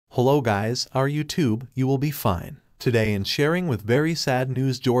Hello guys, our YouTube, you will be fine. Today in sharing with very sad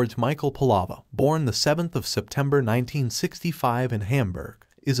news, Jörg Pilawa, born the 7th of September 1965 in Hamburg,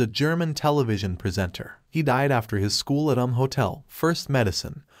 is a German television presenter. He died after his school at Hotel, first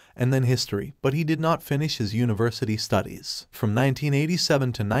medicine, and then history, but he did not finish his university studies. From 1987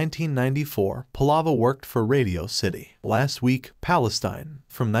 to 1994, Pilawa worked for Radio City. Last Week, Palestine.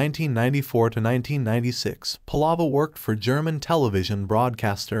 From 1994 to 1996, Pilawa worked for German television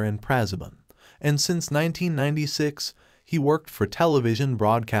broadcaster and Presseben. And since 1996, he worked for television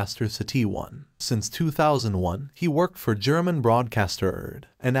broadcaster CT1. Since 2001, he worked for German broadcaster ERD,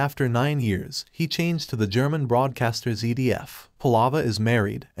 and after 9 years, he changed to the German broadcaster ZDF. Pilawa is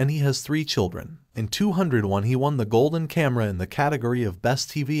married, and he has 3 children. In 2001, he won the Golden Camera in the category of Best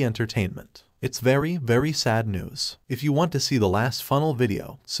TV Entertainment. It's very, very sad news. If you want to see the last funnel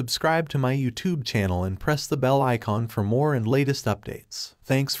video, subscribe to my YouTube channel and press the bell icon for more and latest updates.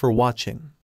 Thanks for watching.